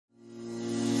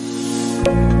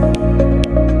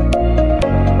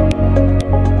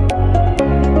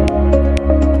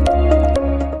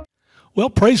Well,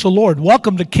 praise the Lord.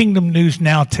 Welcome to Kingdom News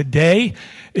Now today.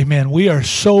 Amen. We are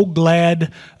so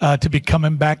glad to be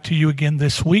coming back to you again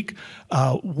this week.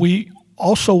 We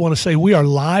also want to say we are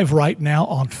live right now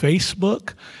on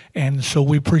Facebook, and so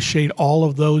we appreciate all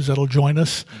of those that will join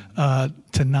us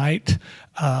tonight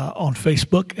on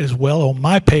Facebook as well, on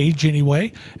my page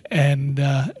anyway, and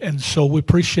so we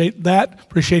appreciate that.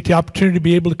 Appreciate the opportunity to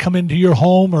be able to come into your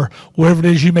home or wherever it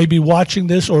is you may be watching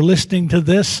this or listening to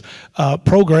this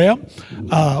program.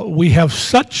 We have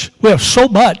so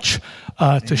much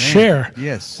to share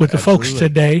with the folks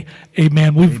today.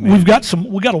 Amen. We've got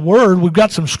a word, we've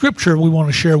got some scripture we want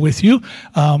to share with you.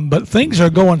 But things are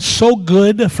going so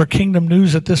good for Kingdom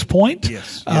News at this point.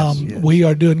 Yes. We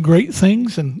are doing great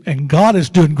things, and God is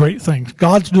doing great things.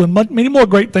 God's doing many more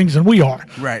great things than we are.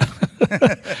 Right.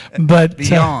 But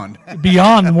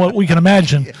beyond what we can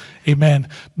imagine. Yeah. Amen.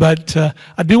 But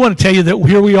I do want to tell you that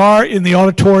here we are in the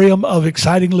auditorium of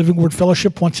Exciting Living Word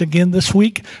Fellowship once again this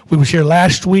week. We was here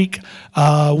last week.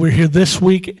 We're here this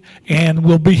week, and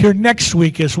we'll be here next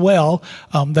week as well.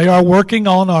 They are working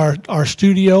on our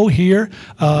studio here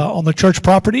on the church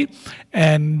property,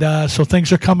 and so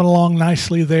things are coming along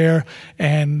nicely there.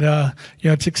 And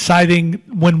it's exciting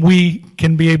when we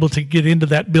can be able to get into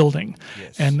that building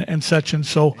and such. And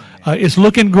so it's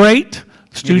looking great.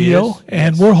 Studio,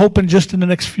 and we're hoping just in the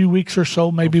next few weeks or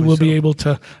so, maybe we'll be able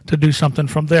to do something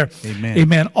from there. Amen.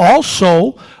 Amen.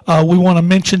 Also, we want to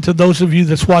mention to those of you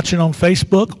that's watching on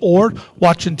Facebook or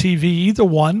watching TV, either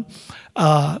one,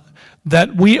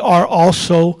 that we are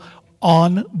also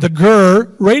on the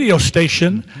GUR radio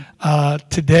station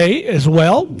today as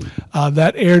well.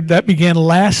 That began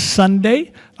last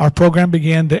Sunday. Our program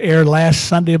began to air last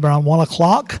Sunday around 1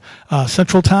 o'clock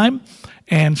Central Time.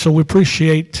 And so we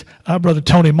appreciate Brother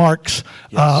Tony Marks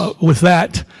with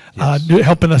that,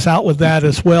 helping us out with that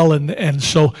as well. And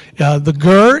so the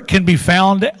GUR can be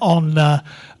found on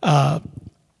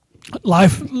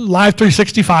Live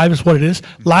 365 is what it is.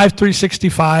 Live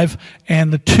 365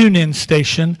 and the TuneIn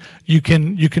station. You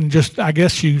can just, I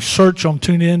guess, you search on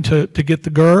TuneIn to get the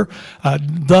GUR.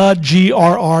 The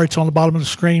GRR. It's on the bottom of the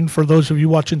screen for those of you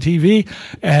watching TV.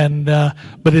 And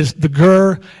but it's the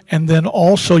GUR. And then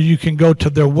also you can go to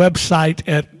their website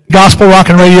at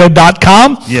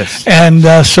gospelrockandradio.com. Yes.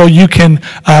 And so you can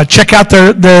check out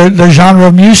their genre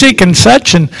of music and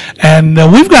such. And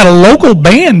we've got a local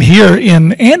band here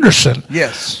in Anderson.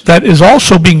 Yes. That is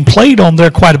also being played on there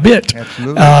quite a bit.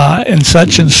 Absolutely. And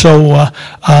such. And so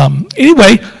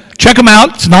anyway, check them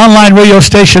out. It's an online radio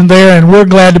station there, and we're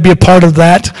glad to be a part of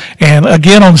that. And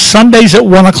again, on Sundays at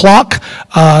 1 o'clock,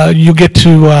 you get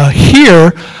to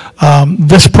hear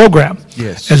this program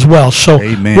as well. So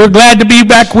we're glad to be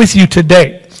back with you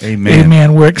today. Amen.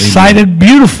 Amen. We're excited. Amen.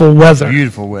 Beautiful weather.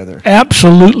 Beautiful weather.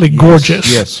 Absolutely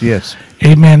gorgeous. Yes, yes.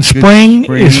 Amen. Spring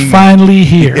is finally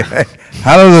here. Yeah.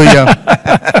 Hallelujah.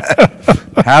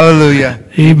 Hallelujah.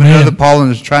 Amen. The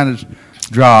pollen is trying to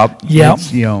drop. Yeah.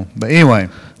 But anyway,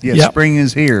 spring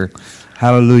is here.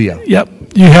 Hallelujah. Yep.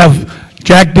 You have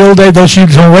Jack Dilday. Those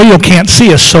of you on radio can't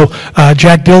see us, so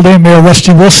Jack Dilday and Mayor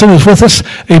Rusty Wilson is with us.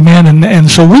 Amen. And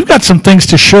so we've got some things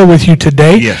to share with you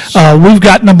today. Yes. We've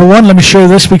got, number one, let me share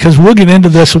this because we'll get into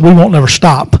this and we won't never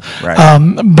stop.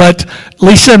 Right. But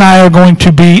Lisa and I are going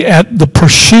to be at the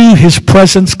Pursue His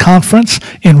Presence Conference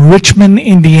in Richmond,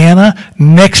 Indiana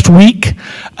next week.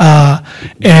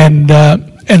 And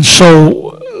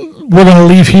so we're going to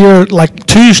leave here like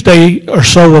Tuesday or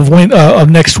so of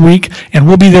next week, and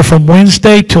we'll be there from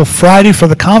Wednesday till Friday for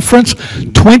the conference.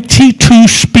 22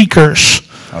 speakers.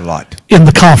 A lot. In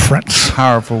the conference.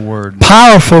 Powerful word.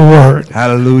 Powerful word.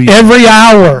 Hallelujah. Every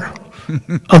hour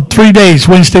of 3 days,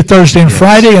 Wednesday, Thursday, and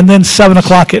Friday, and then 7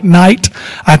 o'clock at night.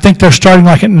 I think they're starting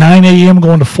like at 9 a.m.,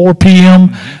 going to 4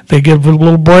 p.m. They give a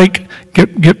little break,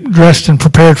 get dressed and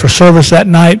prepared for service that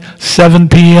night, 7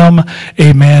 p.m.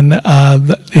 Amen.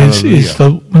 Is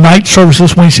the night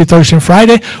services, Wednesday, Thursday, and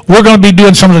Friday. We're going to be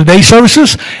doing some of the day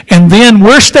services, and then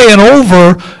we're staying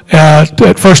over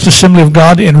at First Assembly of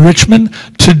God in Richmond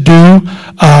to do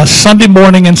Sunday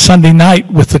morning and Sunday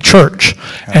night with the church.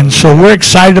 And so we're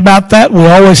excited about that. We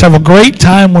always have a great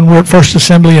time when we're at First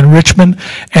Assembly in Richmond.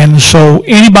 And so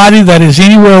anybody that is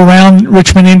anywhere around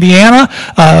Richmond, Indiana,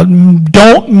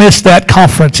 don't miss that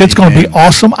conference. It's going to be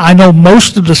awesome. I know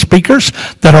most of the speakers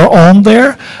that are on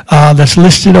there that's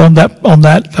listed on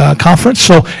that conference.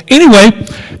 So anyway,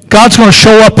 God's going to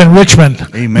show up in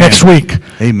Richmond next week.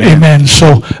 Amen. Amen.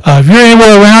 So if you're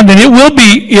anywhere around, and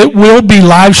it will be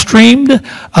live streamed.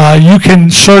 You can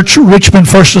search Richmond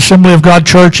First Assembly of God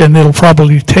Church, and it'll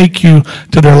probably take you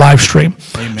to their live stream.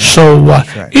 Amen. So right.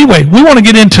 anyway, we want to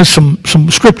get into some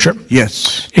scripture.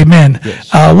 Yes. Amen.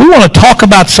 Yes. We want to talk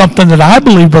about something that I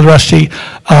believe, Brother Rusty,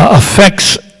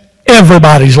 affects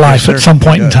everybody's life at some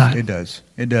point in time. It does.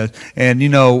 It does. And, you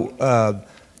know,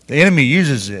 the enemy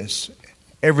uses this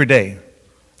every day.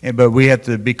 But we have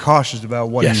to be cautious about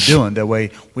what he's doing. That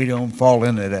way we don't fall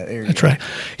into that area. That's right.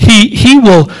 He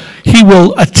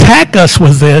will attack us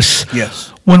with this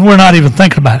when we're not even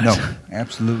thinking about it. No,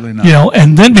 absolutely not. You know,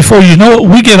 and then before you know it,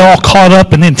 we get all caught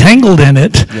up and entangled in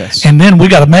it. Yes. And then we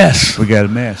got a mess. We got a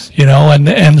mess. You know,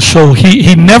 and so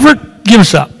he never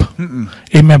gives up.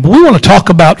 Amen. But we want to talk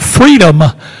about freedom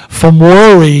from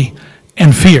worry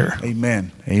and fear.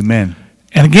 Amen. Amen.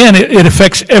 And again, it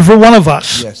affects every one of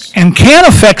us. Yes. And can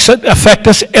affect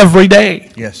us every day.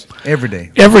 Yes, every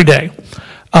day. Every day.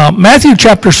 Matthew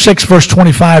chapter 6, verse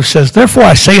 25 says, "Therefore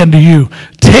I say unto you,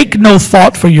 take no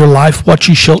thought for your life, what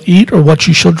ye shall eat or what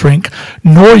ye shall drink,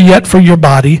 nor yet for your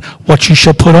body, what ye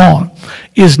shall put on.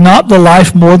 Is not the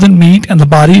life more than meat, and the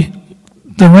body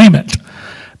than raiment?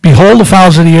 Behold the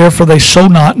fowls of the air, for they sow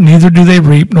not, neither do they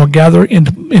reap, nor gather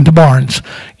into barns.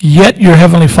 Yet your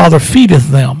heavenly Father feedeth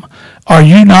them. Are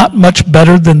you not much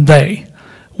better than they?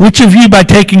 Which of you by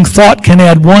taking thought can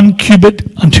add 1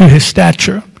 cubit unto his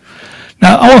stature?"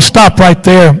 Now, I want to stop right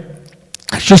there.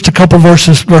 It's just a couple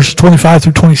verses 25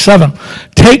 through 27.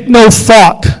 Take no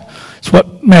thought, is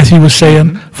what Matthew was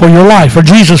saying, for your life, or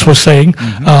Jesus was saying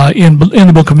in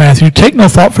the book of Matthew. Take no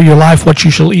thought for your life, what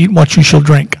you shall eat, what you shall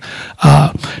drink.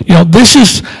 You know, this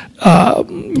is,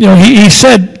 you know, he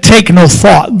said, take no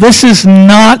thought. This is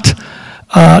not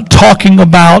talking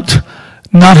about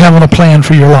not having a plan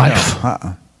for your life.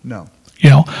 No. You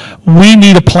know, we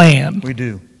need a plan. We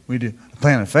do. We do. A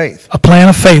plan of faith. A plan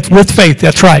of faith, with faith,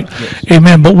 that's right. Yes.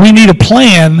 Amen. But we need a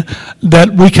plan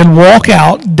that we can walk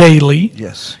out daily.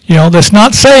 Yes. You know, that's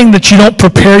not saying that you don't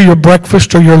prepare your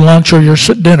breakfast or your lunch or your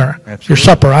dinner, Absolutely. your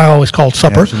supper. I always call it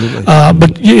supper. Absolutely.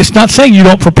 But it's not saying you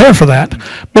don't prepare for that.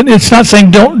 But it's not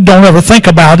saying don't ever think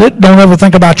about it. Don't ever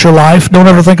think about your life. Don't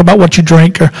ever think about what you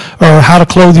drink or how to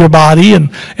clothe your body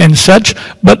and such.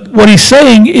 But what he's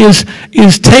saying is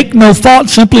take no thought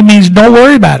simply means don't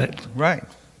worry about it. Right.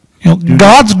 You know,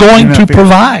 God's going to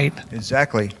provide.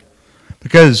 Exactly.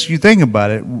 Because you think about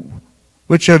it,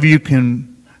 which of you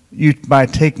by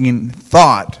taking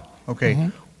thought,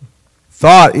 okay,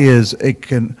 thought is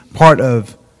part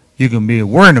of, you can be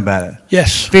worrying about it.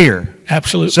 Yes. Fear.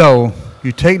 Absolutely. So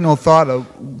you take no thought of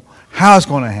how it's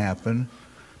going to happen,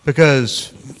 because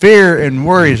fear and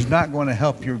worry is not going to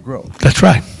help your growth. That's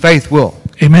right. Faith will.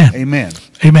 Amen. Amen.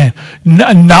 Amen.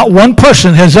 Not one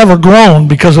person has ever grown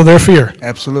because of their fear.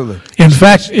 Absolutely. In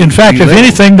fact, if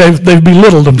anything, they've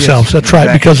belittled themselves. Yes, That's right,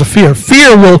 exactly. because of fear.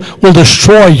 Fear will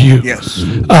destroy you. Yes.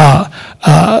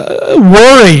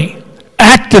 Worry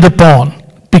acted upon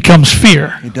becomes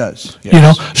fear. It does. Yes. You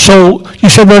know. So you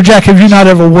said, "Well, Jack, have you not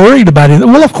ever worried about it?"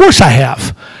 Well, of course I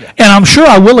have, and I'm sure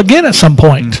I will again at some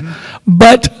point.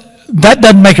 But that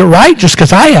doesn't make it right just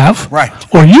because I have, right,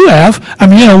 or you have. I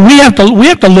mean, you know, we have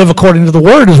to live according to the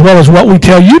Word as well as what we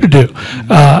tell you to do.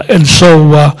 And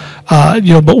so,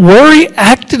 you know, but worry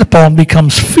acted upon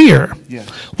becomes fear. Yes.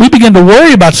 We begin to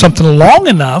worry about something long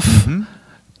enough,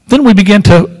 then we begin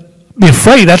to be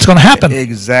afraid that's going to happen.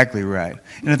 Exactly right.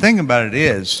 And the thing about it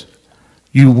is,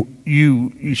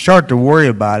 you start to worry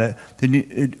about it.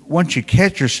 Then once you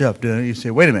catch yourself doing it, you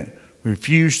say, "Wait a minute,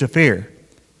 refuse to fear."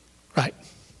 Right.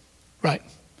 Right.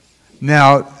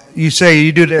 Now, you say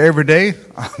you do it every day.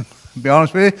 To be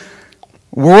honest with you,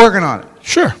 we're working on it.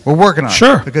 Sure. We're working on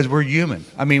Sure. it. Because we're human.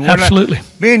 I mean, we're absolutely.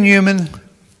 Being human,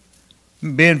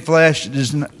 being flesh,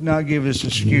 does not give us an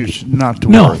excuse not to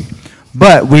No. worry.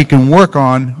 But we can work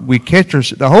on,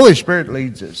 the Holy Spirit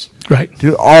leads us Right.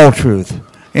 to all truth.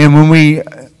 And when we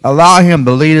allow Him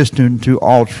to lead us to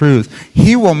all truth,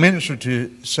 He will minister to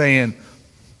saying,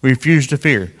 refuse to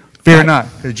fear. Fear Right. not.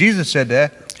 Because Jesus said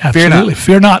that. Absolutely.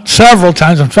 Fear not. Several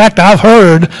times. In fact, I've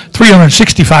heard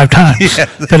 365 times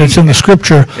that it's in the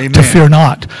Scripture to fear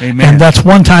not. Amen. And that's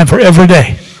one time for every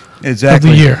day exactly.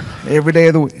 of the year. Every day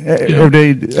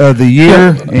of the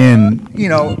year. And, you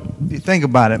know, you think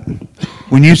about it.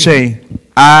 When you say,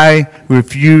 "I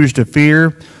refuse to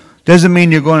fear," doesn't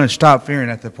mean you're going to stop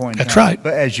fearing at the point in That's time. right.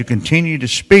 But as you continue to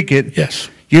speak it, Yes.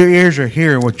 your ears are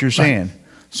hearing what you're saying.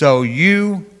 So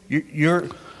your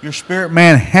spirit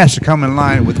man has to come in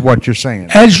line with what you're saying.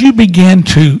 As you begin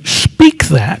to speak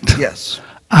that, Yes.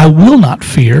 I will not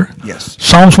fear. Yes.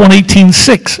 Psalms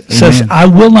 118:6 says, I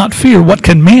will not fear. What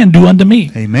can man do unto me?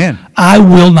 Amen. I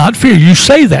will not fear. You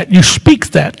say that. You speak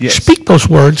that. Yes. Speak those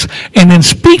words. And in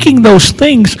speaking those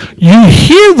things, you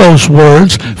hear those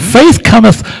words. Faith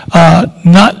cometh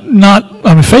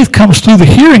faith comes through the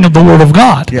hearing of the word of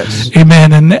God. Yes.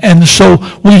 Amen. And so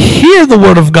we hear the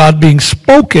word of God being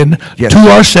spoken Yes. to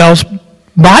ourselves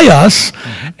by us,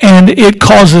 and it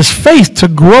causes faith to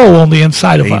grow on the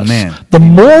inside of Amen. us. The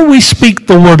more we speak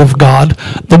the word of God,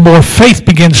 the more faith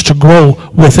begins to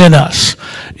grow within us.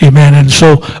 Amen. And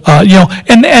so,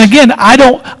 and again, I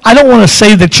don't want to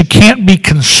say that you can't be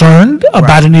concerned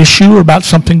about an issue or about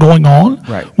something going on.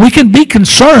 Right. We can be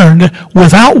concerned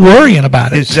without worrying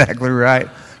about it. Exactly right.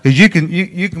 Because you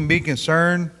can be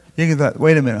concerned. You can thought,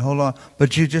 wait a minute, hold on.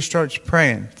 But you just start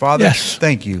praying. Father, Yes.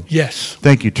 thank you. Yes.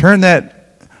 Thank you. Turn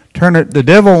it. The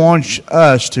devil wants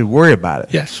us to worry about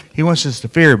it. Yes. He wants us to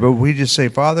fear. But we just say,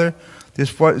 Father,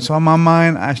 this is what's on my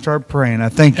mind. I start praying. I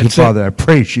thank you, That's it. Father. I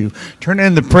praise you. Turn it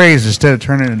into praise instead of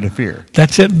turning it into fear.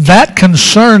 That's it. That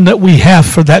concern that we have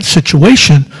for that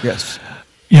situation, Yes.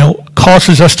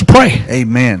 causes us to pray.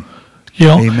 Amen. It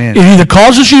Amen. either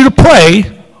causes you to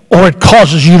pray or it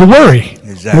causes you to worry.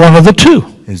 Exactly. One of the two.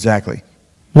 Exactly.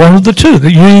 One of the two.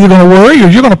 That you're either going to worry or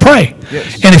you're going to pray.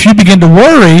 Yes. And if you begin to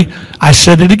worry, I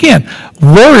said it again,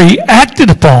 worry acted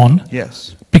upon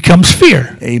Yes. becomes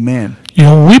fear. Amen.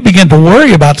 We begin to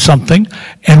worry about something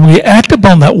and we act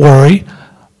upon that worry,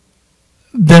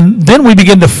 then we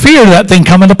begin to fear that thing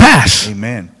coming to pass.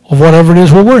 Amen. Of whatever it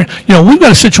is we're worrying. We've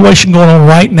got a situation going on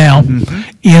right now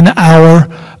in our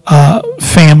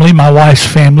family, my wife's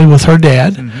family, with her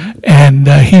dad, and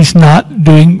he's not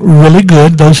doing really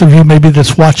good. Those of you maybe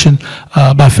that's watching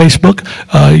by Facebook,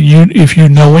 if you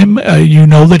know him, you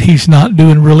know that he's not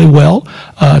doing really well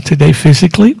today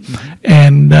physically,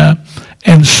 and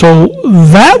so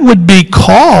that would be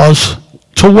cause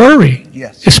to worry.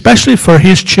 Yes. Especially for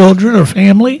his children or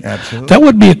family. Absolutely. That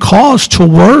would be a cause to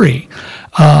worry.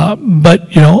 But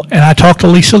and I talked to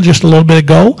Lisa just a little bit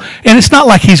ago, and it's not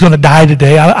like he's going to die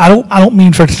today. I don't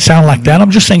mean for it to sound like that. I'm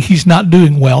just saying he's not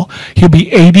doing well. He'll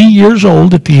be 80 years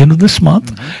old at the end of this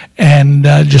month, and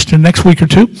just in the next week or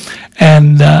two,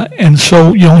 and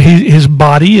so his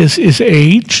body is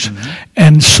aged,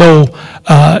 and so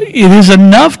it is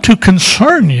enough to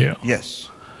concern you. Yes.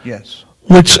 Yes.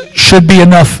 Which should be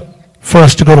enough for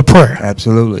us to go to prayer.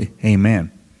 Absolutely.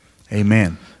 Amen.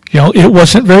 Amen. It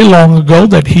wasn't very long ago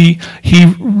that he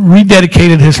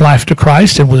rededicated his life to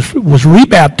Christ and was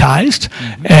rebaptized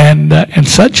and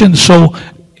such, and so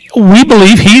we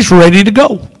believe he's ready to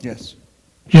go. Yes.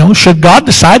 Should God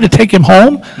decide to take him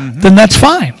home, then that's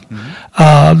fine.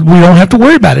 We don't have to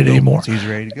worry about it anymore. He's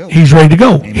ready to go. He's ready to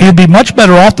go. Amen. He'll be much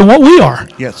better off than what we are.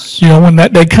 Yes. When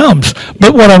that day comes.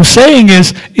 But what I'm saying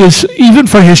is even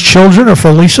for his children or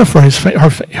for Lisa, for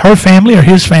her family or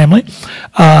his family,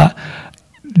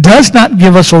 does not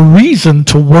give us a reason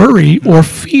to worry or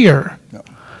fear.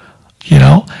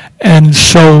 No. And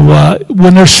so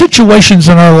when there's situations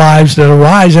in our lives that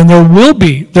arise, and there will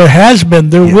be, there has been,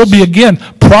 there will be again,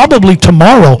 probably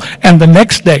tomorrow and the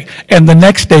next day and the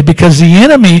next day, because the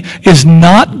enemy is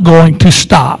not going to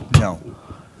stop. No,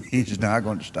 he's not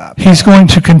going to stop. He's going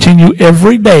to continue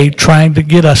every day trying to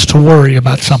get us to worry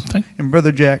about something. And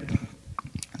Brother Jack,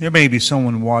 there may be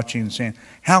someone watching and saying,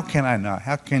 how can I not?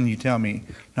 How can you tell me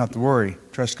not to worry?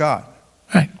 Trust God.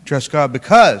 Right. Trust God,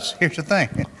 because here's the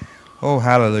thing. Oh,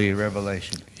 hallelujah,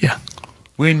 revelation. Yeah.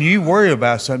 When you worry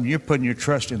about something, you're putting your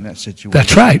trust in that situation.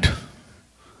 That's right.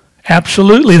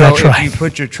 Absolutely, so that's if right. you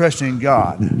put your trust in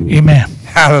God. Amen.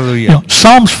 Hallelujah.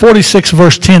 Psalms 46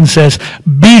 verse 10 says,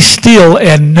 be still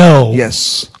and know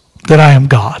Yes. that I am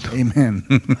God. Amen.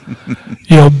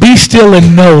 Be still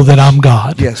and know that I'm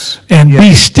God. Yes. And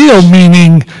be still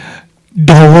meaning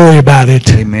don't worry about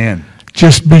it. Amen.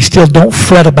 Just be still. Don't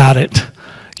fret about it.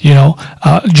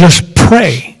 Just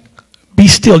pray. Be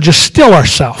still. Just still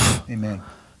ourselves. Amen.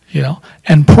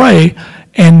 And pray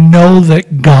and know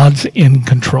that God's in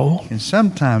control. And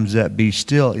sometimes that be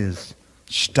still is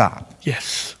stop.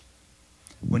 Yes.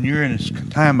 When you're in a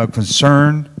time of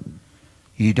concern,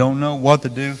 you don't know what to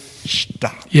do,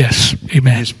 stop. Yes.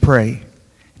 Amen. Just pray.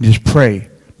 Just pray.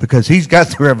 Because he's got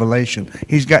the revelation.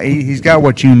 He's got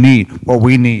what you need, what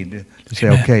we need to say,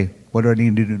 Amen. okay, what do I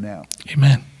need to do now?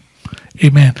 Amen.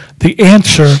 Amen. The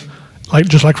answer,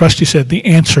 just like Rusty said, the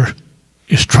answer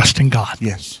is trusting God.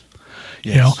 Yes.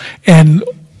 And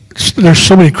there's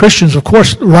so many Christians, of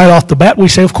course, right off the bat, we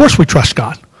say, of course we trust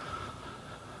God.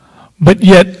 But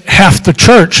yet half the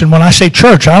church, and when I say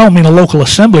church, I don't mean a local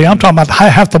assembly. I'm talking about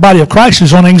half the body of Christ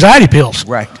is on anxiety pills.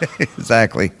 Right.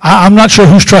 Exactly. I'm not sure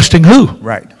who's trusting who.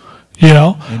 Right.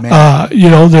 Amen.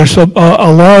 There's a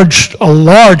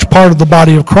large part of the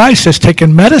body of Christ that's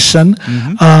taking medicine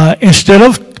instead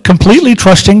of completely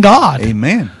trusting God.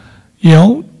 Amen.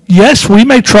 Yes, we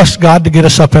may trust God to get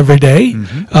us up every day.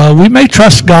 We may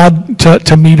trust God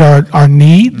to meet our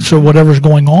needs or whatever's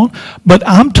going on. But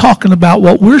I'm talking about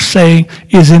what we're saying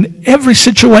is in every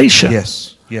situation.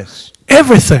 Yes. Yes.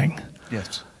 Everything.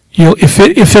 Yes. If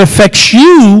it affects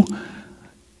you,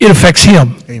 it affects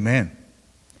him. Amen.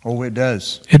 Oh, it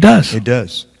does. It does. It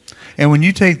does. And when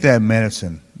you take that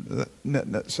medicine,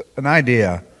 an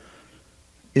idea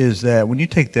is that when you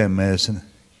take that medicine,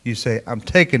 you say, I'm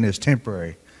taking this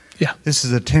temporary. Yeah. This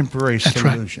is a temporary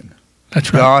solution. Right.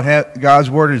 That's right.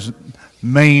 God's word is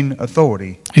main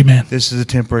authority. Amen. This is a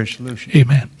temporary solution.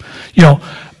 Amen.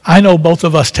 I know both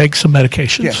of us take some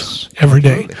medications every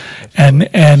day.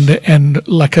 Absolutely. And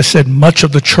like I said, much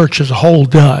of the church as a whole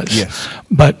does. Yes.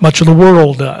 But much of the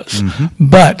world does.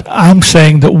 But I'm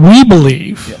saying that we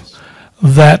believe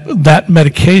that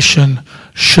medication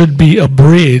should be a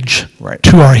bridge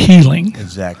to our healing.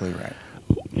 Exactly right.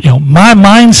 My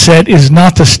mindset is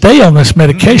not to stay on this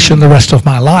medication the rest of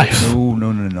my life.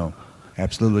 No.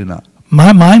 Absolutely not.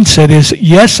 My mindset is,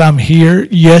 yes, I'm here.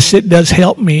 Yes, it does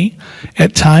help me.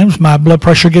 At times, my blood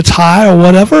pressure gets high or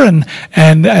whatever, and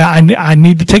I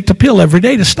need to take the pill every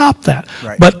day to stop that.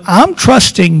 Right. But I'm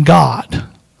trusting God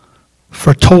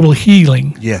for total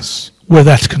healing. Yes. Where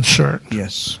that's concerned.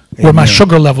 Yes. Where my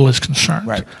sugar level is concerned.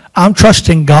 Right. I'm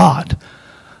trusting God,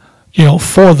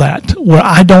 for that, where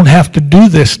I don't have to do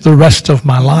this the rest of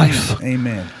my life.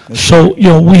 Amen. So,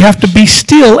 we have to be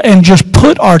still and just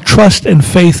put our trust and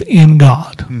faith in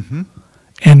God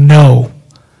and know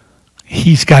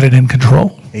He's got it in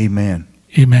control. Amen.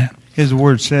 Amen. His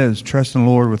word says, trust in the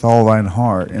Lord with all thine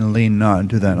heart and lean not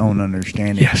unto thine own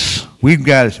understanding. Yes. We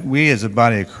as a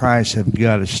body of Christ have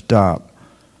got to stop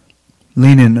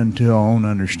leaning into our own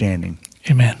understanding.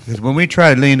 Amen. Because when we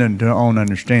try to lean into our own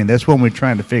understanding, that's when we're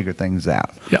trying to figure things out.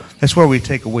 Yep. That's where we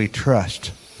take away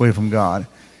trust away from God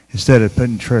instead of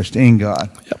putting trust in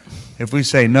God. Yep. If we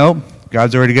say, no,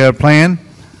 God's already got a plan,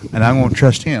 and I'm going to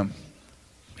trust Him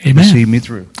Amen. to see me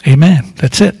through. Amen.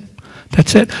 That's it.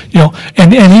 That's it.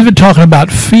 And even talking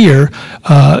about fear,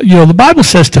 the Bible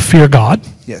says to fear God.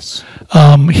 Yes.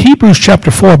 Hebrews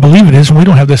chapter 4, I believe it is, and we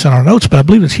don't have this in our notes, but I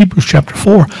believe it's Hebrews chapter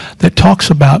 4 that talks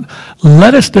about,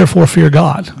 let us therefore fear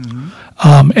God.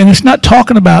 And it's not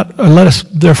talking about, let us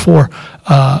therefore,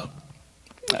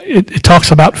 it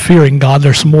talks about fearing God.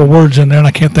 There's some more words in there, and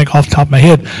I can't think off the top of my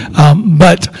head.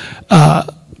 But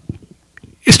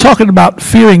it's talking about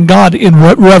fearing God in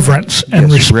reverence and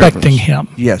respecting Him.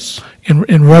 Yes.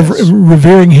 In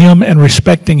revering Him and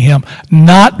respecting Him,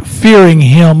 not fearing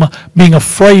Him, being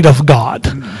afraid of God.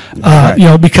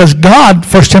 Because God,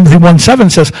 1 Timothy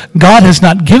 1:7 says, God has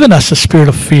not given us a spirit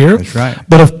of fear,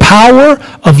 but of power,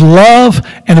 of love,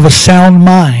 and of a sound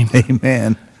mind.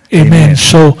 Amen. Amen.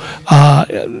 So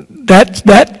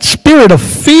that spirit of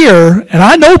fear, and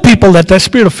I know people that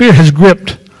spirit of fear has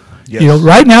gripped. Yes.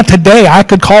 Right now, today, I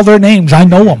could call their names. I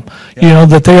know them.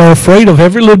 That they are afraid of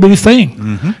every little bitty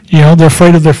thing. They're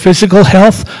afraid of their physical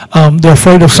health. They're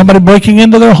afraid of somebody breaking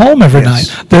into their home every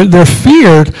night. They're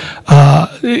feared.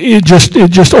 It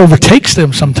just overtakes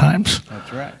them sometimes.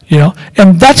 That's right.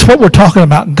 And that's what we're talking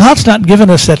about. God's not given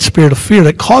us that spirit of fear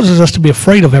that causes us to be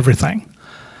afraid of everything.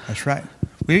 That's right.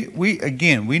 We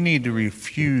need to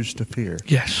refuse to fear.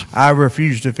 Yes. I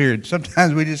refuse to fear.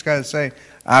 Sometimes we just got to say,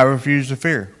 I refuse to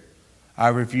fear. I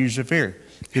refuse to fear.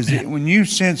 Because when you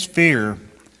sense fear,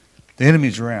 the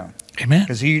enemy's around. Amen.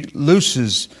 Because he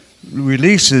releases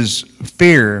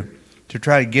fear to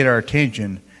try to get our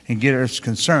attention and get us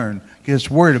concerned, get us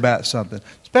worried about something.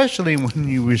 Especially when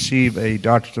you receive a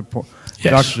doctor's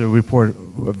report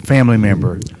of a family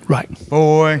member. Right.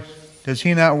 Boy, does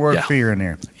he not work fear in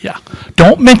there? Yeah.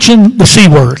 Don't mention the C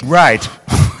word. Right.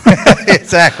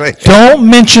 Exactly. Don't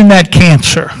mention that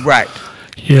cancer. Right.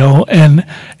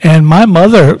 And my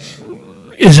mother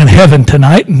is in heaven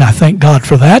tonight, and I thank God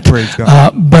for that. Praise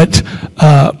God. But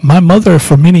my mother,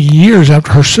 for many years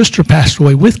after her sister passed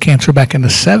away with cancer back in the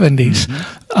 70s,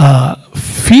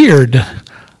 feared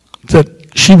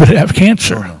that she would have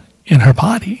cancer in her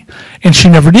body. And she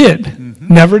never did.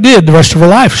 Never did the rest of her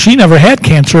life. She never had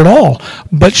cancer at all.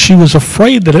 But she was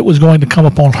afraid that it was going to come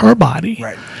upon her body.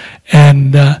 Right.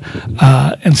 And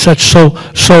such. So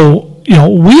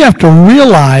we have to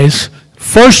realize,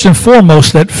 first and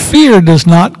foremost, that fear does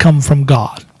not come from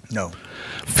God. No.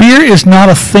 Fear is not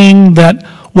a thing that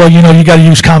well, you know, you got to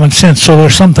use common sense, so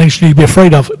there's some things you need to be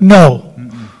afraid of. No.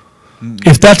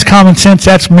 If that's common sense,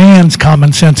 that's man's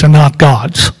common sense and not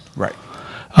God's. Right.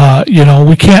 You know,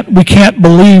 we can't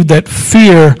believe that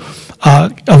fear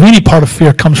of any part of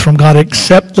fear comes from God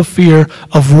except the fear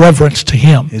of reverence to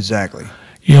Him. Exactly.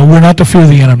 You know, we're not to fear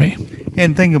the enemy.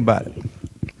 And think about it.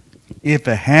 If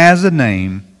it has a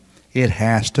name, it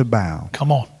has to bow.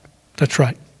 Come on. That's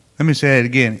right. Let me say it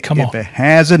again. Come on. If it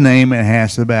has a name, it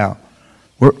has to bow.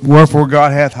 Wherefore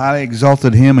God hath highly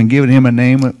exalted him and given him a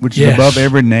name which is above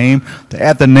every name.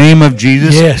 At the name of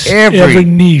Jesus, every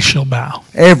knee shall bow.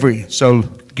 So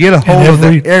get a hold of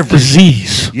every every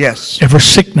disease. Yes. Every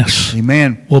sickness.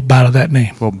 Amen. Will bow to that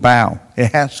name. Will bow.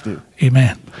 It has to.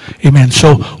 Amen. Amen.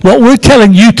 So what we're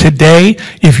telling you today,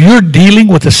 if you're dealing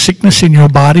with a sickness in your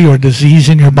body or a disease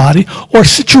in your body or a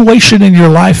situation in your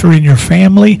life or in your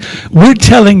family, we're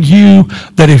telling you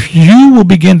that if you will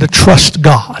begin to trust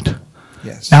God.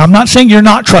 Yes. Now, I'm not saying you're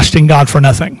not trusting God for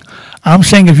nothing. I'm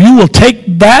saying if you will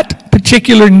take that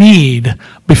particular need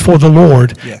before the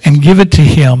Lord and give it to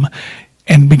Him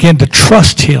and begin to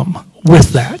trust Him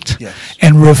with that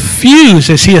and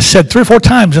refuse, as He has said 3 or 4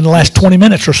 times in the last 20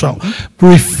 minutes or so,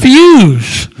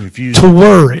 refuse to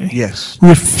worry. Yes.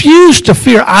 Refuse to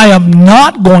fear. I am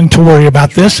not going to worry about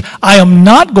this. I am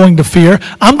not going to fear.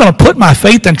 I'm going to put my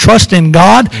faith and trust in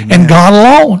God and God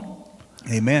alone.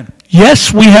 Amen.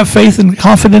 Yes, we have faith and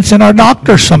confidence in our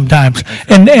doctors sometimes.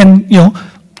 And you know,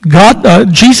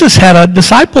 God, Jesus had a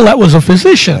disciple that was a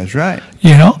physician. That's right.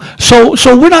 You know, so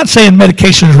we're not saying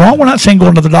medication is wrong. We're not saying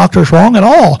going to the doctor is wrong at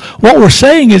all. What we're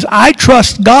saying is I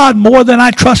trust God more than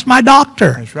I trust my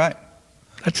doctor. That's right.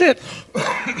 That's it.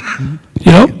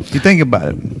 You know? You think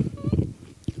about it.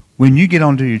 When you get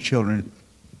onto your children,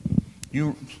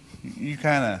 you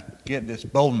kind of get this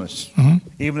boldness,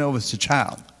 even though it's a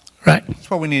child. Right. That's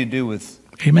what we need to do with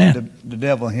the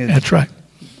devil and his. That's right.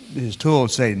 His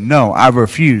tools say, no, I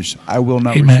refuse. I will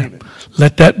not receive it.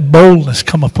 Let that boldness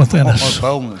come up within us.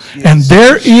 Boldness, yes. And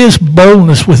there is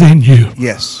boldness within you.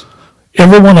 Yes.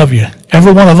 Every one of you,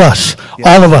 every one of us,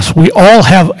 all of us, we all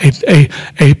have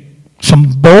some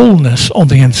boldness on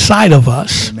the inside of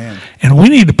us. Amen. And we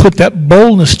need to put that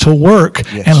boldness to work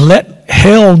and let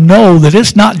hell know that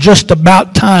it's not just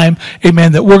about time,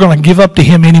 amen, that we're going to give up to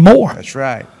Him anymore. That's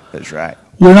right. That's right.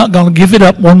 We're not going to give it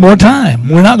up one more time.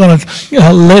 We're not going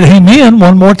to let Him in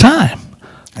one more time.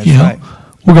 That's right.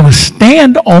 We're going to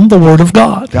stand on the Word of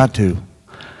God. Got to.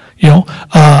 You know,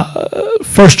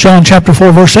 1 John chapter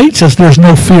 4, verse 8 says there's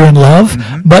no fear in love,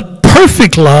 but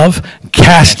perfect love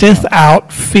casteth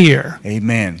out fear.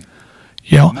 Amen.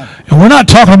 You know, and we're not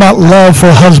talking about love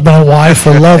for husband and wife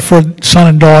or love for son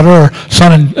and daughter or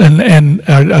son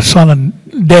and son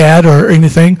and dad or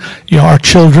anything, you know, our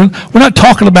children. We're not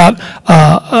talking about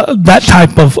that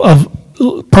type of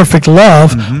perfect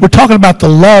love. We're talking about the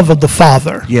love of the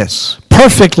Father. Yes.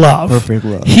 Perfect love. Perfect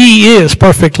love. He is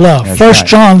perfect love. That's 1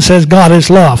 John says God is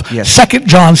love. Yes. 2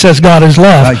 John says God is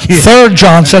love. 3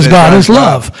 John says God is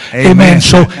love. Amen.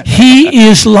 So He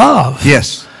is love.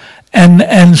 Yes.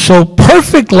 And so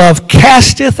perfect love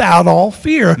casteth out all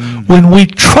fear when we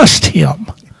trust Him.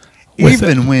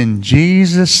 Even when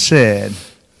Jesus said,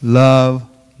 love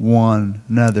one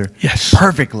another. Yes.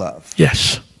 Perfect love.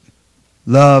 Yes.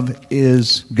 Love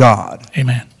is God.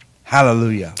 Amen.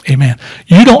 Hallelujah. Amen.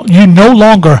 You no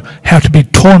longer have to be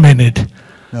tormented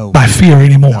by fear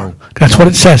anymore. No. That's what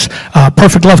it says.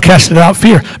 Perfect love casteth out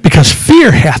fear, because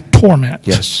fear hath torment.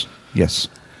 Yes. Yes.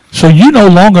 So you no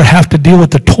longer have to deal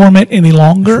with the torment any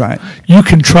longer. That's right. You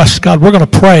can trust God. We're going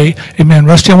to pray. Amen.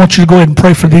 Rusty, I want you to go ahead and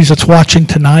pray for these that's watching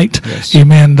tonight. Yes.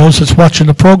 Amen. Those that's watching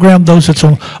the program, those that's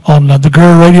on the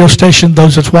Guru radio station,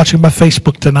 those that's watching by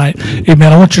Facebook tonight.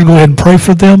 Amen. I want you to go ahead and pray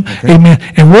for them. Okay. Amen.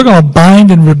 And we're going to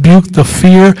bind and rebuke the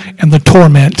fear and the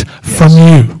torment from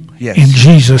you. Yes. In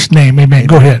Jesus' name. Amen.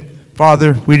 Go ahead.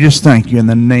 Father, we just thank you in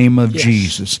the name of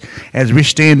Jesus. As we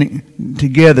stand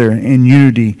together in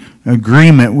unity,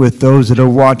 agreement with those that are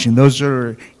watching, those that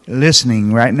are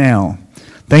listening right now.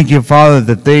 Thank you, Father,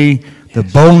 that the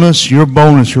boldness, your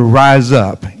boldness will rise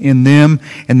up in them,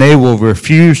 and they will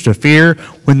refuse to fear.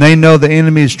 When they know the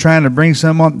enemy is trying to bring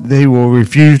someone, they will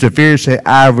refuse to fear. Say,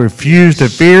 I refuse to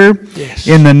fear. Yes.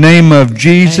 In the name of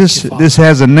Jesus. This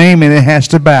has a name and it has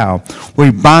to bow. We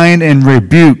bind and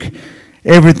rebuke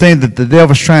everything that the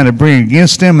devil's trying to bring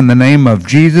against them in the name of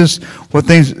Jesus. What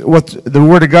the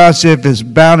Word of God said, if it's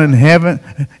bound in heaven,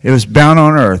 it was bound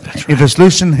on earth. Right. If it's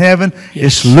loosed in heaven,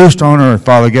 it's loosed on earth,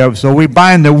 Father God. So we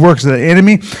bind the works of the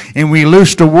enemy, and we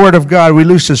loose the Word of God. We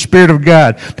loose the Spirit of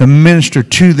God to minister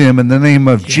to them in the name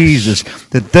of Jesus,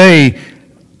 that they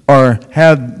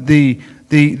have the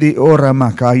the ora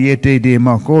makayete de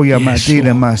makoya Yes, matila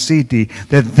Lord. masiti,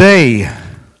 that they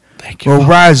Thank you, will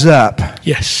Father. rise up,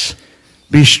 Yes.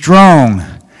 be strong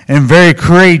and very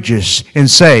courageous, and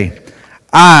say,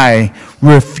 I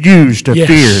refuse to Yes.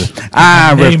 fear.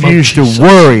 I In the name of refuse to Jesus.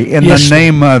 worry in Yes, the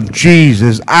name of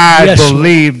Jesus. I Yes, Lord.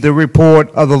 believe the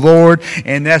report of the Lord,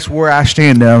 and that's where I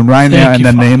stand on right now Thank in you,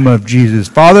 the Father. name of Jesus.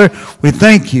 Father, we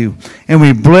thank you, and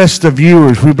we bless the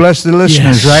viewers. We bless the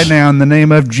listeners Yes. right now in the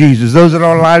name of Jesus. Those that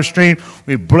are on live stream,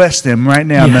 we bless them right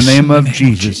now in Yes, the name of of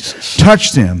Jesus. Jesus.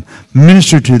 Touch them.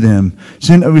 Minister to them.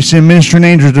 We send ministering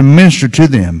angels to minister to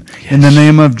them in the Yes.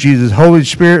 name of Jesus. Holy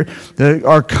Spirit,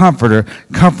 our comforter,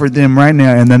 comfort them right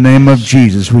now in the name of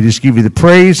Jesus. We just give you the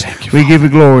praise. Thank you, We give you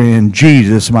glory in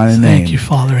Jesus' mighty name. Thank you,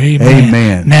 Father. Amen.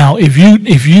 Amen. Now, if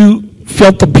you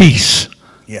felt the peace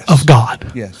Yes. of God,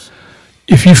 Yes.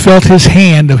 if you felt his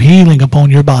hand of healing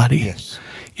upon your body, Yes.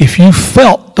 if you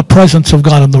felt the presence of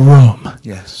God in the room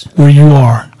Yes. where you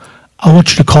are, I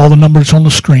want you to call the numbers on the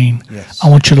screen. Yes. I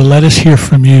want you to let us hear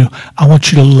from you. I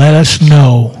want you to let us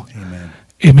know,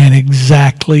 amen,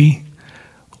 exactly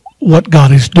what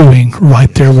God is doing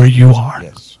right there where you are.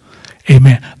 Yes.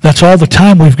 Amen. That's all the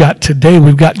time we've got today.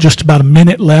 We've got just about a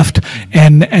minute left,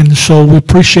 and so we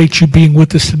appreciate you being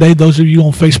with us today. Those of you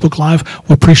on Facebook Live,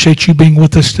 we appreciate you being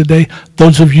with us today.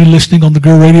 Those of you listening on the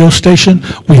Greer radio station,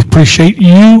 we appreciate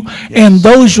you. And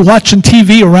those watching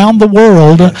TV around the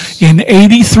world in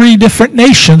 83 different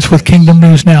nations with Kingdom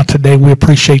News Now today, we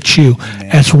appreciate you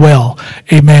as well.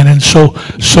 Amen. And so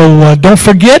don't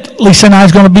forget, Lisa and I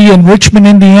is going to be in Richmond,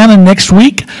 Indiana next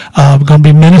week. We're going to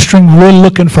be ministering. We're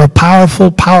looking for a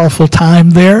powerful time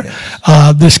there.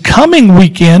 This coming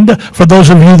weekend, for those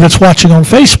of you that's watching on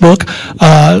Facebook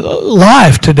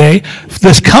live today,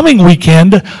 this coming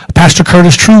weekend, Pastor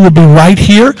Curtis True will be right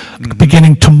here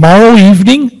beginning tomorrow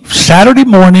evening, Saturday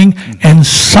morning, and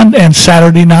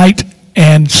Saturday night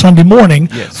and Sunday morning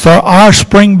for our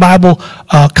Spring Bible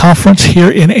Conference here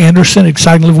in Anderson,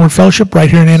 Exciting Living Word Fellowship, right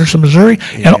here in Anderson, Missouri.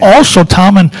 And also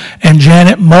Tom and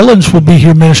Janet Mullins will be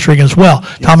here ministering as well.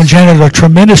 Tom and Janet are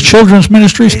tremendous children's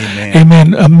ministries,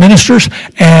 ministers,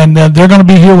 and they're going to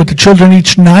be here with the children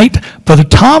each night. Brother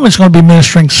Tom is going to be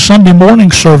ministering Sunday morning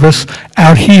service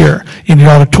out here in the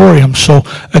auditorium. So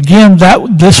again,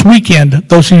 this weekend,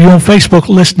 those of you on Facebook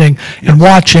listening and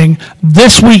watching,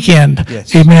 this weekend,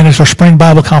 amen, is our Spring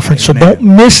Bible Conference. So don't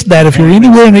miss that. If you're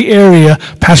anywhere in the area,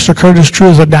 Pastor Curtis True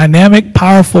is a dynamic,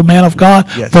 powerful man of God.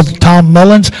 Brother Tom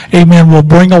Mullins, amen, will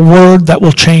bring a word that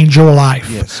will change your life.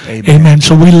 Amen.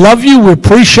 So we love you. We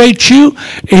appreciate you.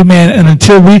 Amen. And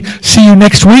until we see you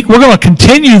next week, we're going to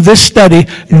continue this study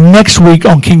next week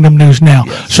on Kingdom News Now.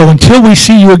 So until we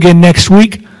see you again next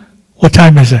week, what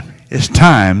time is it? It's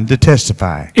time to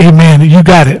testify. Amen. You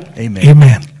got it. Amen.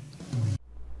 Amen.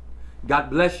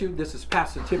 God bless you. This is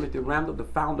Pastor Timothy Randall, the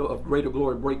founder of Greater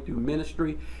Glory Breakthrough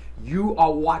Ministry. You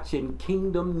are watching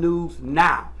Kingdom News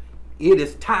Now. It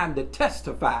is time to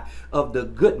testify of the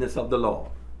goodness of the Lord.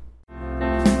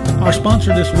 Our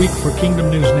sponsor this week for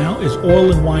Kingdom News Now is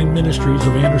Oil and Wine Ministries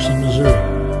of Anderson,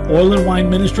 Missouri. Oil and Wine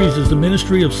Ministries is the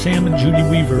ministry of Sam and Judy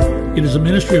Weaver. It is a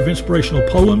ministry of inspirational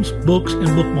poems, books, and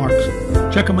bookmarks.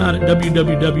 Check them out at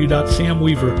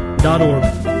www.samweaver.org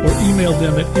or email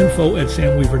them at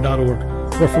info@samweaver.org.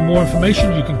 Or for more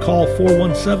information, you can call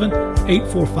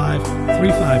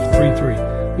 417-845-3533.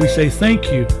 We say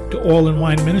thank you to Oil and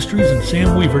Wine Ministries and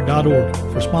samweaver.org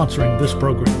for sponsoring this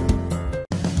program.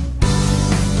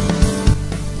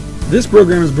 This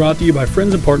program is brought to you by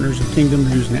friends and partners of Kingdom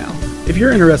News Now. If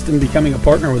you're interested in becoming a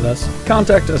partner with us,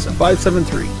 contact us at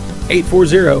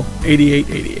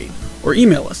 573-840-8888 or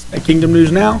email us at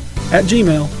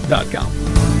kingdomnewsnow@gmail.com.